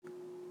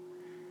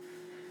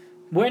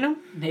Bueno,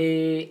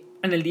 en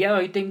el día de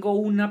hoy tengo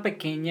una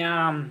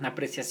pequeña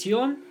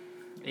apreciación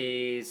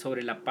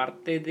sobre la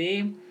parte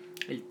de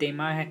el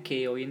tema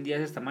que hoy en día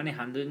se está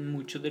manejando en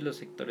muchos de los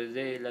sectores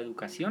de la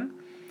educación,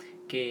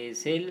 que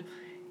es el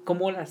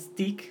cómo las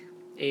TIC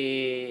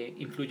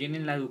influyen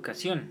en la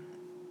educación.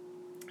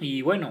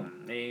 Y bueno,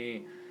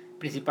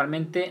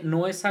 principalmente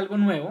no es algo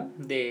nuevo,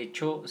 de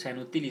hecho se han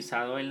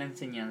utilizado en la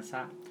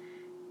enseñanza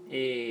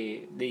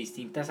de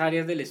distintas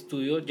áreas del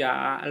estudio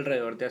ya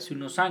alrededor de hace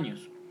unos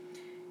años.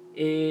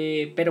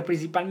 Pero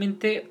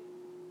principalmente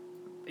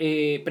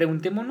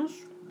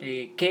preguntémonos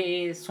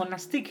qué son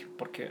las TIC,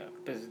 porque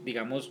pues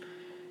digamos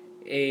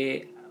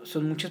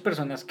son muchas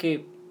personas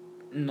que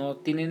no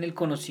tienen el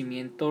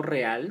conocimiento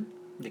real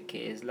de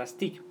qué es las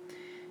TIC.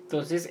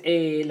 Entonces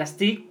las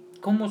TIC,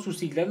 como sus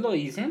siglas lo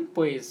dicen,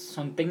 pues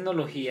son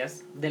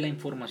tecnologías de la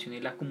información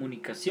y la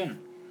comunicación.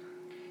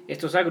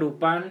 Estos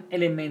agrupan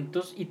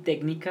elementos y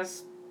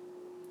técnicas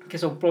que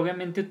son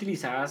propiamente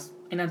utilizadas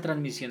en la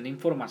transmisión de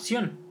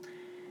información,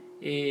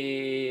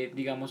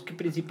 digamos que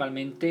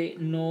principalmente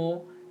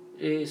no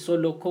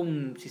solo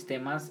con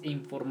sistemas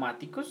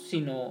informáticos,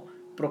 sino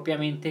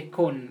propiamente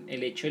con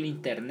el hecho del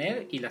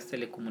Internet y las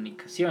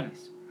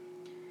telecomunicaciones.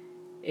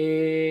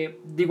 De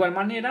igual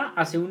manera,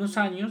 hace unos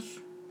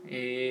años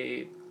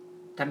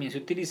también se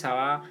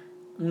utilizaba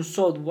un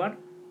software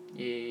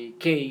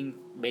que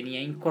venía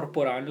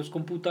incorporado en los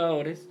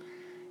computadores.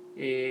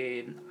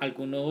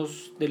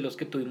 Algunos de los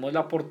que tuvimos la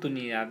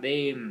oportunidad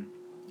de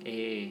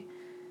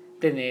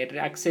tener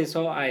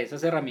acceso a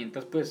esas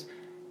herramientas, pues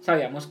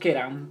sabíamos que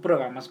eran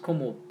programas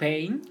como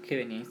Paint, que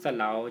venía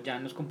instalado ya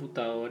en los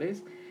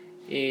computadores.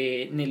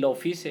 En el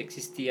Office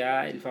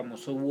existía el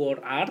famoso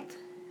WordArt,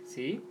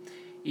 ¿sí?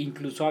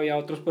 Incluso había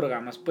otros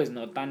programas pues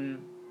no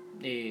tan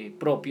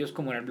propios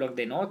como era el blog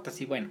de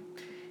notas y bueno,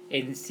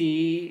 en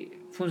sí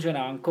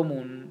funcionaban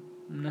como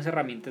unas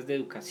herramientas de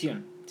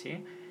educación, ¿sí?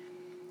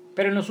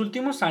 Pero en los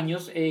últimos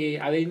años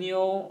ha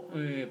venido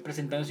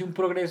presentándose un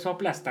progreso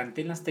aplastante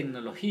en las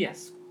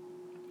tecnologías,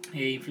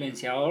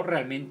 influenciado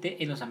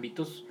realmente en los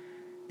ámbitos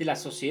de la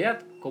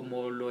sociedad,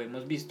 como lo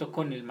hemos visto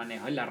con el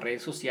manejo de las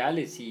redes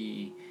sociales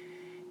y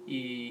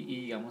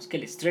digamos que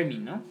el streaming,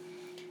 ¿no?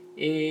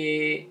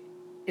 Eh,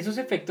 Esos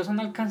efectos han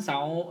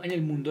alcanzado en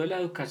el mundo de la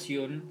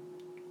educación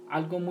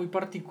algo muy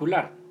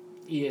particular,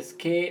 y es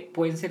que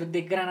pueden ser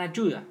de gran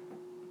ayuda.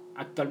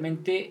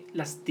 Actualmente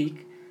las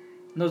TIC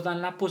nos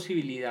dan la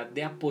posibilidad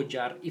de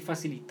apoyar y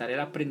facilitar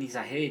el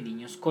aprendizaje de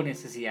niños con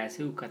necesidades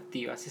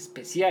educativas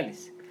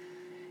especiales.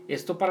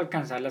 Esto para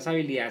alcanzar las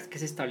habilidades que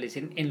se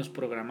establecen en los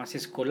programas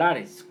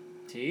escolares,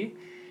 ¿sí?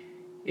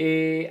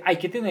 Hay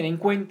que tener en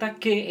cuenta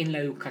que en la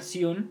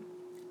educación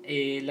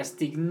las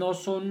TIC no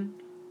son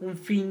un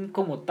fin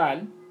como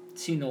tal,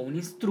 sino un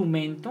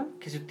instrumento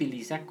que se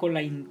utiliza con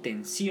la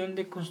intención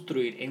de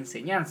construir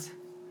enseñanza.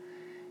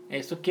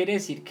 Esto quiere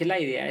decir que la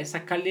idea es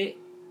sacarle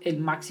el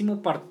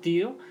máximo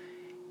partido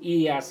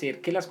y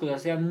hacer que las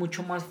cosas sean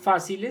mucho más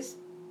fáciles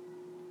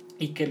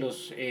y que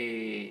los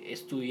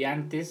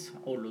estudiantes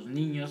o los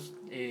niños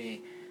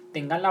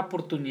tengan la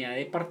oportunidad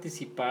de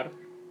participar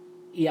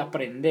y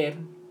aprender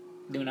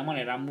de una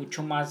manera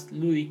mucho más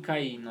lúdica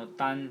y no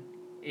tan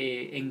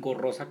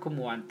engorrosa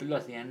como antes lo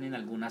hacían en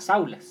algunas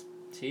aulas,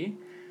 ¿sí?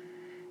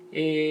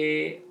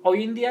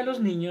 Hoy en día los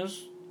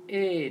niños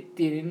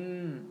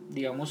tienen,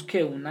 digamos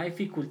que una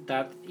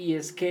dificultad, y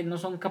es que no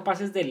son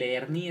capaces de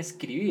leer ni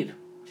escribir,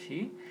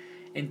 ¿sí?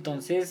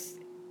 Entonces,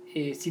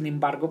 sin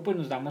embargo, pues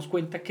nos damos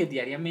cuenta que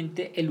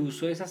diariamente el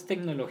uso de esas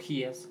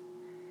tecnologías,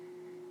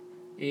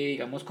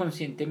 digamos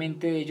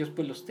conscientemente de ellos,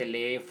 pues los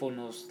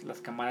teléfonos,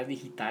 las cámaras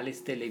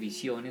digitales,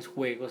 televisiones,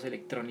 juegos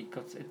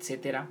electrónicos,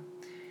 etcétera,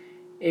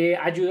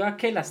 ayuda a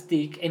que las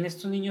TIC en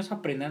estos niños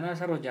aprendan a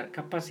desarrollar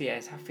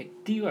capacidades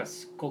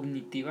afectivas,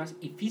 cognitivas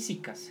y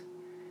físicas.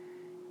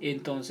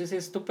 Entonces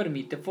esto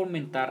permite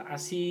fomentar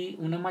así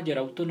una mayor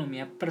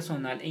autonomía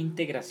personal e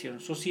integración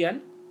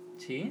social,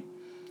 ¿sí?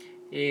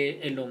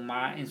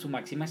 En su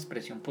máxima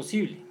expresión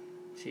posible,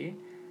 ¿sí?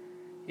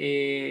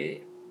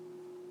 Eh,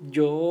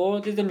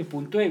 yo desde mi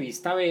punto de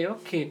vista veo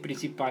que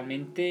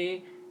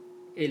principalmente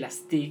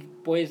las TIC,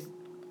 pues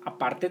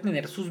aparte de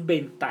tener sus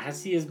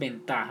ventajas y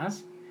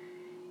desventajas,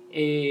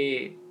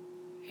 eh,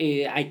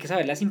 hay que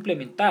saberlas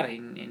implementar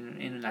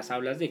en las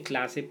aulas de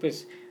clase.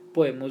 Pues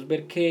podemos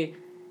ver que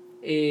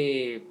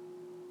eh,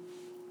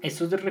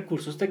 estos de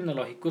recursos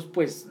tecnológicos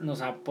pues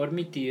nos ha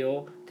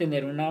permitido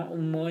tener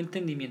un modo de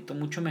entendimiento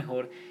mucho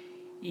mejor.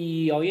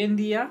 Y hoy en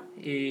día,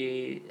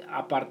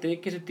 aparte de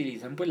que se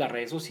utilizan pues las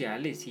redes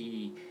sociales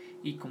y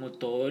como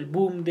todo el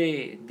boom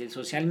del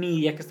social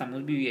media que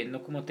estamos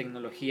viviendo como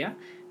tecnología,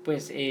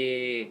 pues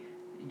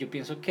yo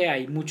pienso que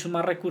hay muchos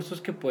más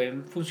recursos que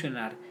pueden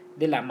funcionar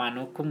de la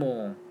mano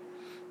como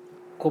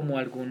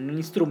algún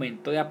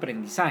instrumento de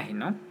aprendizaje,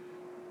 ¿no?